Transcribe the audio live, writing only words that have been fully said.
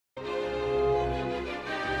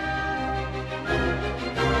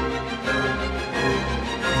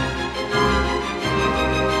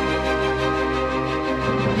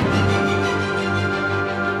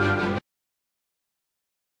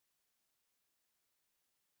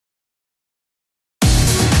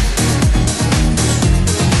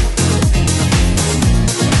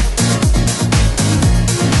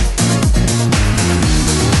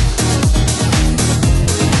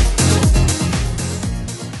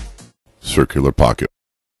circular pocket.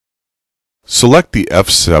 Select the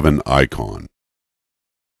F7 icon.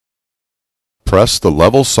 Press the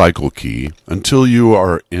level cycle key until you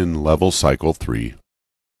are in level cycle 3,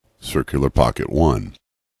 circular pocket 1.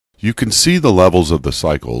 You can see the levels of the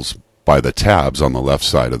cycles by the tabs on the left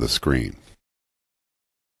side of the screen.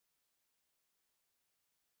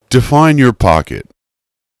 Define your pocket.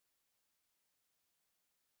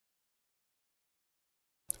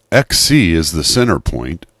 XC is the center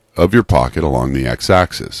point of your pocket along the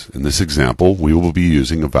x-axis. In this example, we will be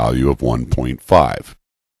using a value of 1.5.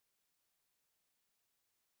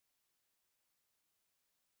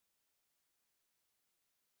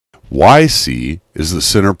 YC is the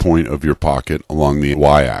center point of your pocket along the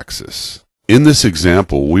y-axis. In this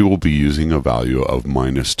example, we will be using a value of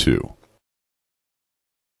 -2.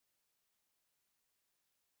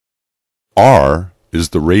 R is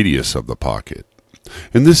the radius of the pocket.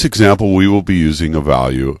 In this example, we will be using a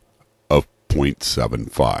value of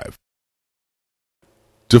 0.75.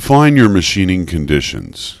 Define your machining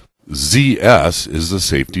conditions. ZS is the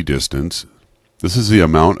safety distance. This is the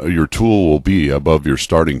amount your tool will be above your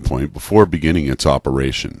starting point before beginning its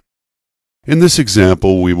operation. In this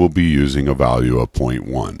example, we will be using a value of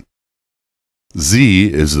 0.1.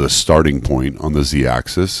 Z is the starting point on the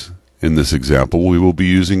z-axis. In this example, we will be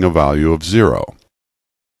using a value of 0.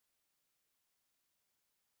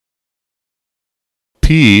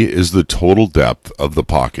 P is the total depth of the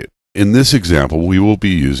pocket. In this example, we will be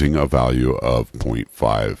using a value of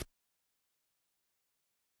 0.5.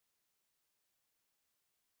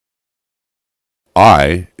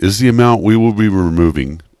 I is the amount we will be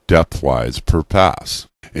removing depth-wise per pass.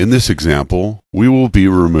 In this example, we will be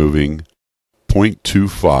removing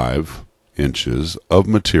 0.25 inches of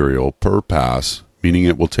material per pass, meaning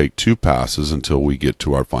it will take 2 passes until we get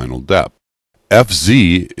to our final depth.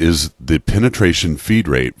 FZ is the penetration feed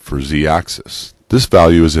rate for z-axis. This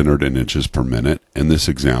value is entered in inches per minute. In this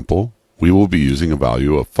example, we will be using a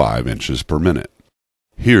value of 5 inches per minute.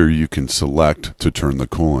 Here you can select to turn the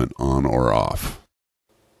coolant on or off.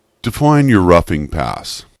 Define your roughing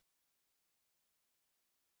pass.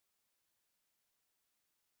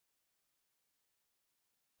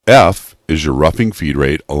 F is your roughing feed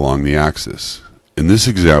rate along the axis. In this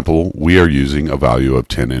example, we are using a value of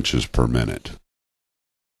 10 inches per minute.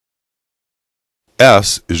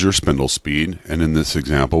 S is your spindle speed, and in this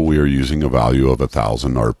example, we are using a value of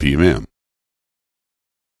 1,000 RPM.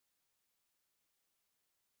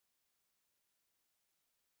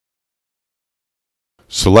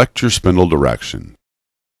 Select your spindle direction.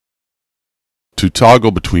 To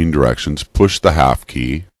toggle between directions, push the half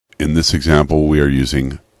key. In this example, we are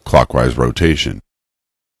using clockwise rotation.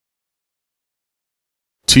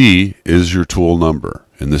 T is your tool number.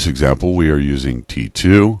 In this example, we are using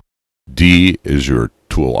T2. D is your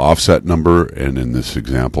tool offset number, and in this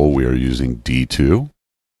example, we are using D2.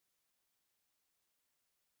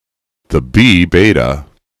 The B, beta,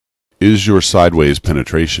 is your sideways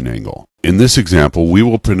penetration angle. In this example, we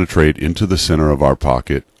will penetrate into the center of our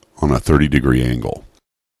pocket on a 30-degree angle.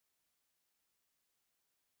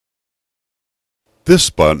 This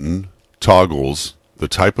button toggles the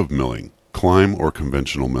type of milling, KLIM or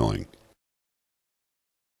conventional milling.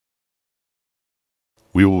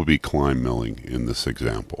 We will be KLIM milling in this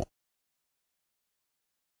example.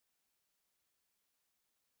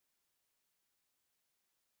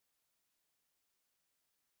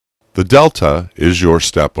 The delta is your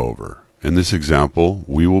step over. In this example,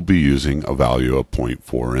 we will be using a value of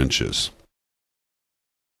 0.4 inches.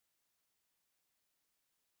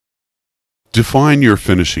 Define your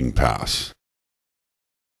finishing pass.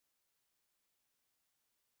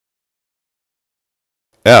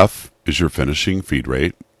 F is your finishing feed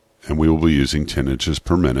rate, and we will be using 10 inches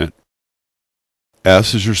per minute.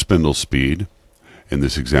 S is your spindle speed. In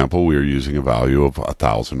this example, we are using a value of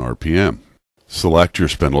 1,000 RPM. Select your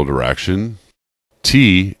spindle direction.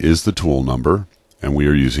 T is the tool number, and we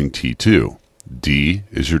are using T2. D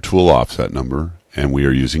is your tool offset number, and we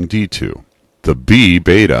are using D2. The B,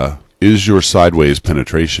 beta, is your sideways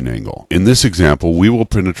penetration angle. In this example, we will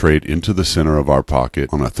penetrate into the center of our pocket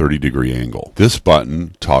on a 30-degree angle. This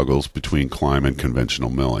button toggles between KLIM and conventional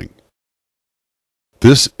milling.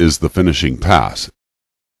 This is the finishing pass.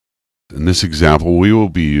 In this example, we will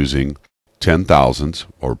be using 10 thousandths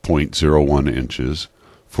or 0.01 inches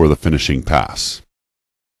for the finishing pass.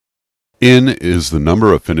 N is the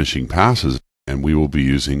number of finishing passes, and we will be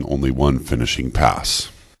using only one finishing pass.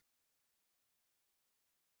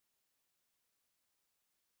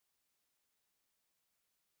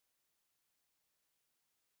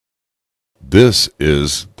 This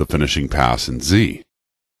is the finishing pass in Z.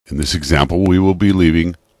 In this example, we will be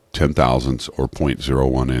leaving 10 thousandths or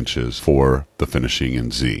 0.01 inches for the finishing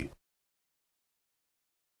in Z.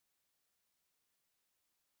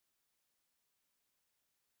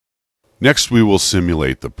 Next, we will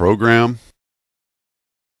simulate the program.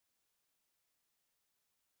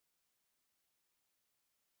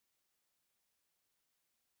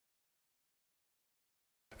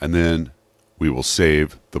 And then we will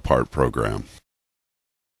save the part program.